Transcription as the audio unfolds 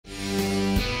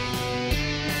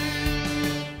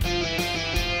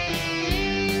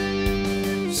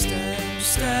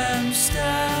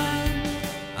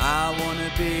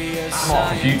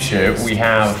Mark for Future, we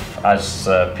have, as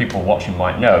people watching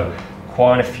might know,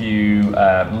 quite a few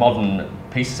modern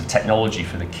pieces of technology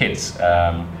for the kids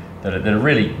that are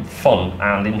really fun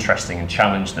and interesting and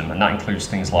challenge them, and that includes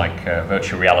things like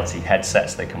virtual reality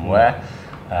headsets they can wear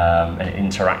and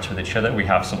interact with each other. We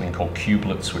have something called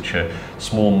cubelets, which are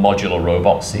small modular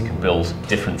robots that you can build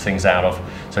different things out of.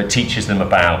 So it teaches them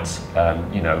about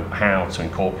how to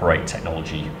incorporate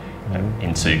technology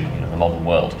into the modern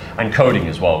world, and coding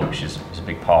as well, which is a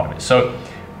big part of it. So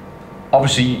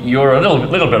obviously you're a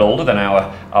little bit older than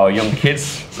our young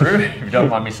kids, Ru, if you don't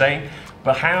mind me saying.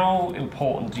 But how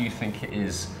important do you think it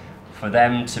is for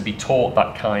them to be taught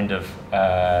that kind of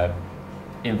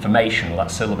information, or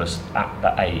that syllabus at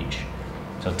that age?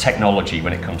 So technology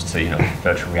when it comes to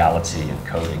virtual reality and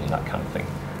coding and that kind of thing.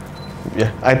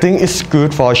 Yeah, I think it's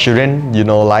good for children.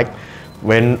 Like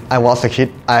when I was a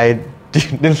kid, I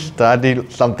didn't study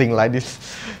something like this,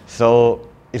 so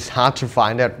it's hard to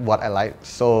find out what I like.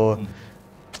 So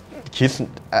kids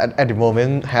at the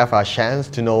moment have a chance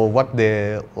to know what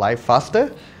they like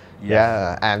faster.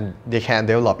 Yeah, and they can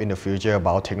develop in the future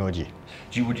about technology.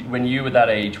 When you were that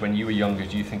age, when you were younger,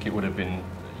 do you think it would have been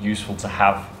useful to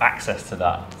have access to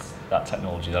that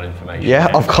technology, that information? Yeah,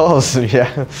 of course.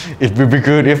 Yeah, it would be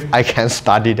good if I can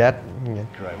study that. Yeah.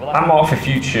 Great. Well, at Mark for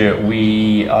Future,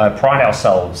 we pride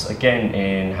ourselves again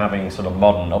in having sort of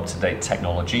modern, up-to-date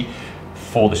technology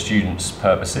for the students'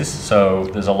 purposes. So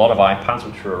there's a lot of iPads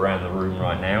which are around the room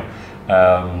right now.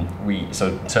 So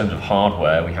in terms of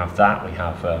hardware, we have that. We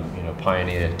have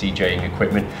Pioneer DJing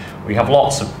equipment. We have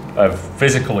lots of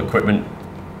physical equipment,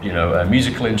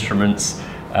 musical instruments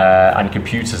and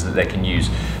computers that they can use.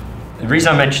 The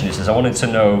reason I mention this is I wanted to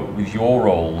know, with your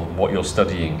role, what you're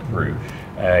studying, Ru,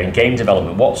 in game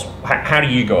development, how do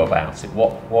you go about it?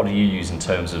 What do you use in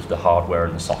terms of the hardware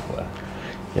and the software?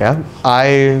 Yeah,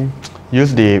 I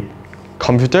use the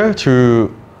computer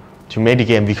to make the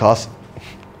game because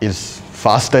it's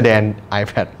faster than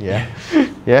iPad. Yeah,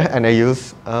 yeah, and I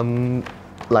use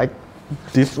like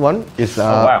this one is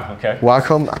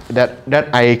Wacom that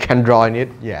I can draw in it.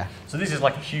 Yeah. So this is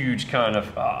like a huge kind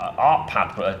of art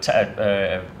pad, but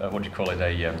what do you call it?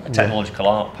 A technological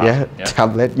art pad. Yeah,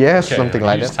 tablet. Yeah, something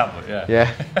like that. Tablet. Yeah.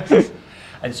 Yeah.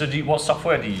 And so, what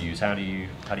software do you use? How do you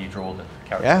draw the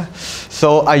characters? Yeah.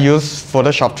 So I use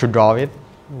Photoshop to draw it.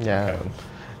 Yeah. Okay.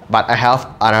 But I have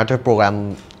another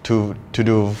program to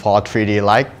do for 3D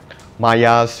like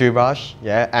Maya, ZBrush.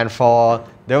 Yeah. And for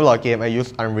develop game, I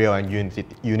use Unreal and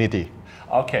Unity.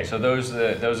 Okay, so those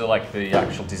are like the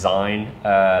actual design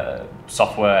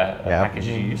software packages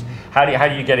you use. How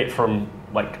do you get it from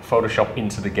like Photoshop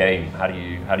into the game? How do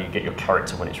you get your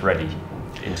character when it's ready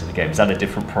into the game? Is that a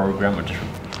different program or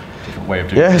different way of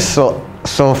doing it? Yeah,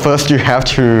 so first you have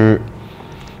to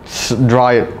draw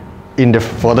it in the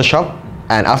Photoshop,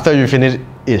 and after you finish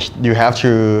it, you have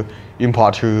to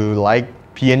import to like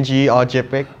PNG or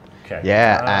JPEG. Okay.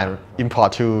 Yeah, and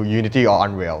import to Unity or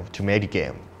Unreal to make the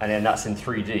game. And then that's in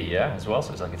 3D, yeah, as well?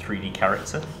 So it's like a 3D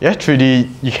character? Yeah, 3D,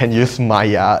 you can use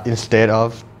Maya instead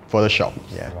of Photoshop,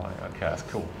 yeah. Right, okay, that's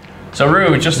cool. So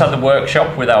Ru, we just had the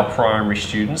workshop with our primary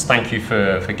students. Thank you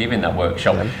for giving that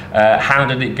workshop. Yeah. How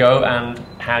did it go and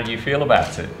how do you feel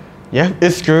about it? Yeah,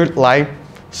 it's good. Like,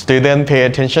 students pay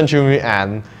attention to me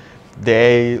and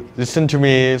they listen to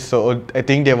me, so I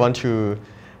think they want to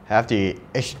have the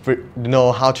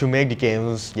know how to make the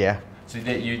games, yeah. So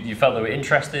you felt they were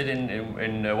interested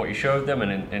in what you showed them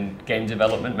and in game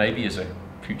development, maybe as a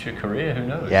future career, who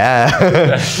knows? Yeah.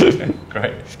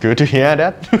 Great. It's good to hear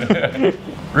that.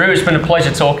 Ru, it's been a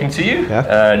pleasure talking to you.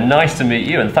 Yeah. Nice to meet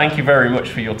you, and thank you very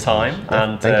much for your time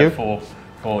and thank you.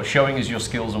 For showing us your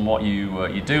skills and what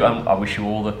you do. I wish you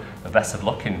all the best of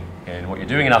luck in what you're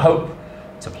doing, and I hope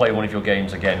to play one of your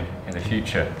games again in the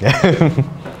future. Yeah.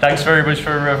 Thanks very much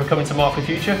for coming to Mark for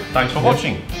Future. Thanks for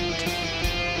watching.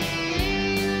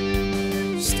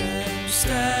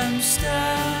 STEM,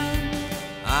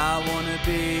 I wanna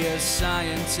be a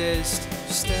scientist.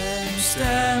 STEM,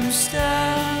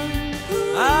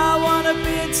 I wanna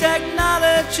be a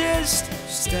technologist.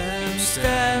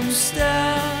 STEM,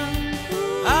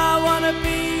 I wanna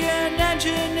be an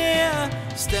engineer.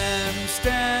 STEM,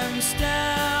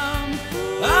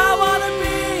 I wanna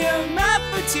be a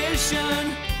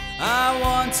mathematician. I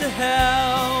want to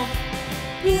help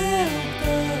build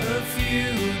the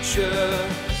future.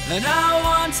 And I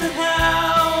want to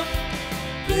help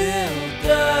build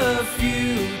the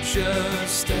future.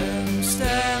 STEM.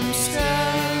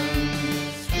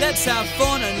 Let's have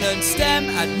fun and learn STEM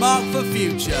at Mark for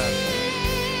Future.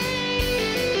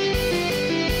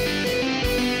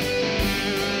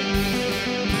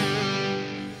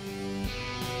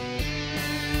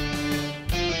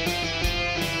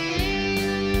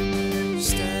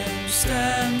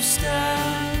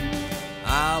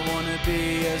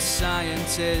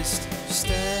 scientist.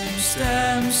 STEM,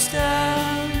 STEM,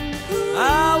 STEM.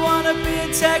 I wanna be a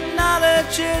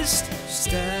technologist.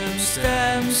 STEM,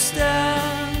 STEM,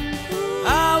 STEM.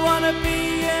 I wanna be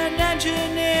an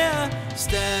engineer.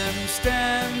 STEM,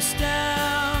 STEM,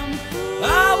 STEM.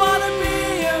 I wanna be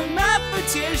a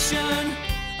mathematician.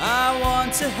 I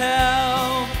want to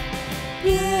help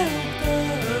build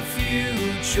the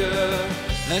future.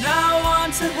 And I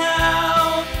want to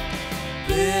help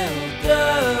build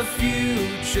the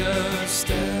future.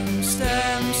 STEM,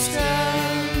 STEM,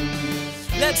 STEM.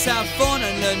 Let's have fun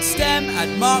and learn STEM at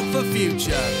Mark for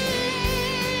Future.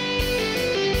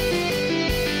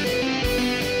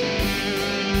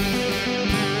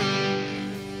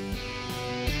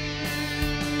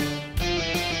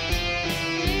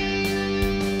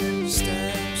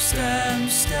 STEM, STEM,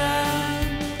 STEM.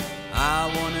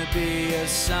 I wanna be a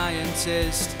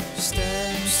scientist.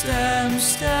 STEM, STEM,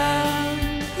 STEM.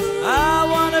 I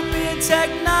wanna be a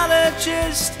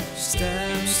technologist.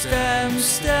 STEM, STEM,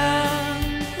 STEM.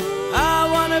 I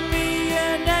wanna be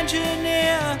an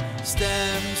engineer.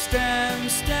 STEM, STEM,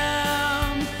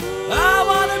 STEM. I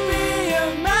wanna be a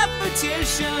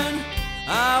mathematician.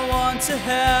 I want to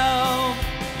help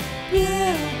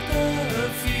build the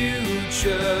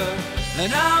future.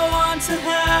 And I want to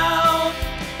help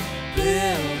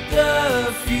build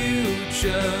the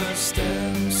future.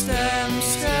 STEM, STEM,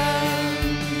 STEM.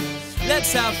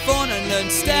 Let's have fun and learn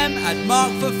STEM at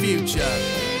Mark for Future.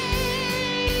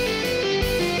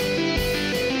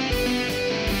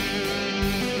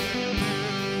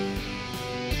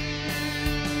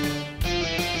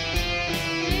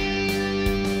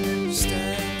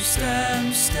 STEM,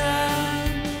 STEM, STEM.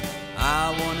 I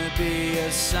wanna be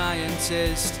a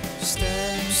scientist.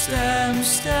 STEM, STEM,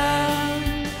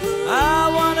 STEM. I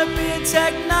wanna be a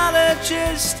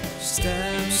technologist.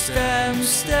 STEM, STEM,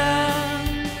 STEM.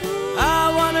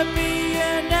 I wanna be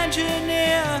an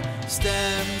engineer.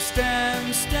 STEM,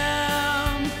 STEM,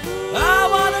 STEM. I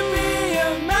wanna be a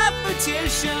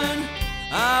mathematician.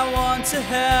 I want to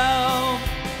help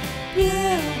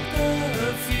build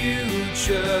the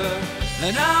future.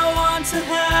 And I want to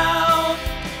help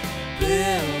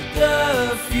build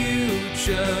the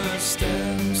future.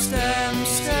 STEM, STEM,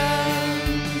 STEM.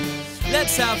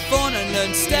 Let's have fun and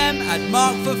learn STEM at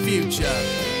Mark for Future.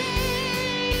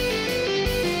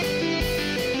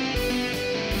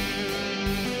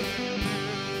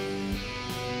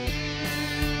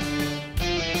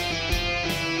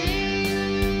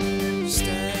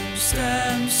 STEM,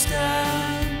 STEM,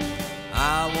 STEM.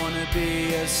 I wanna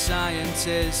be a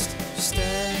scientist.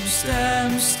 STEM,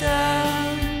 STEM,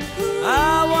 STEM.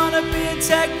 I wanna be a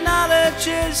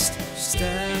technologist.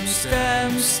 STEM,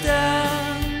 STEM,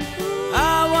 STEM.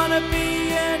 I wanna be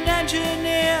an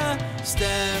engineer.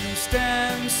 STEM,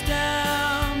 STEM,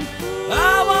 STEM.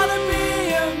 I wanna be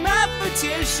a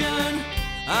mathematician.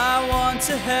 I want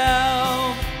to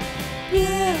help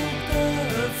build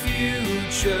the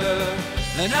future.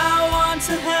 And I want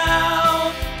to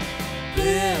help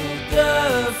build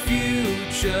the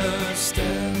future.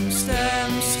 STEM,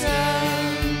 STEM, STEM.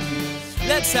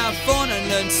 Let's have fun and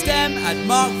learn STEM at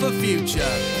Mark for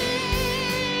Future.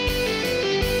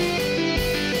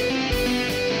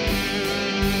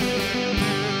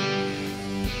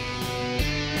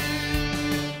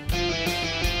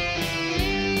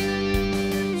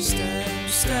 STEM,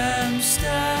 STEM,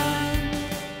 STEM.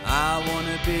 I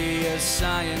wanna be a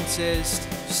scientist.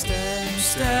 STEM,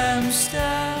 STEM,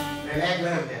 STEM. ในแรกเ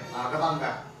ริ่มเนี่ยเราก็ต้องแบ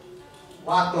บว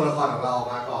าดตัวละครของเราออก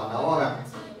มาก่อนแล้วว่าแบบ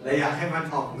เราอยากให้มัน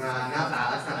ออกมาหน้าตา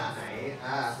ลักษณะไหน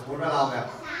สมมุติว่าเราแบบ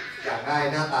อยากได้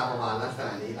หน้าตาประมาณลักษณ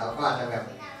ะนี้เราก็อาจจะแบบ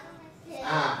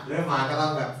เริ่มมาก็ต้อ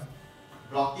งแบบ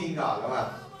บล็อกกิ้งก่อนแล้วแบบ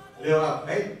เรื่องว่า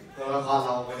ตัวละครเร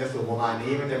ามันจะสูงประมาณ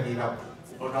นี้มันจะมีแบบ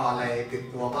อุปกรณ์อะไรติด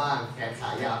ตัวบ้างแขนขา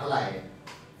ยาวเท่าไหร่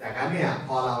จากนั้นเนี่ยพ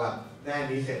อเราแบบได้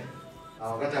นี้เสร็จเรา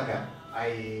ก็จะแบบไป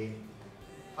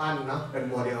ปั้นเนาะเป็น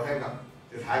โมเดลให้กับ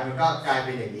สุดท้ายมันก็กลายเ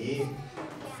ป็นอย่างนี้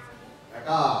แล้ว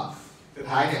ก็สุด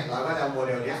ท้ายเนี่ยเราก็จะโมเ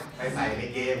ดลเนี้ยไปใส่ใน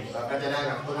เกมเราก็จะได้แ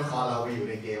บบตัวละครเราไปอยู่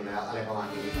ในเกมแล้วอะไรประมาณ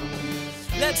นี้ครับ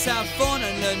Let's have fun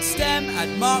and learn STEM at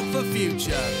Mark for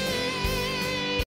Future.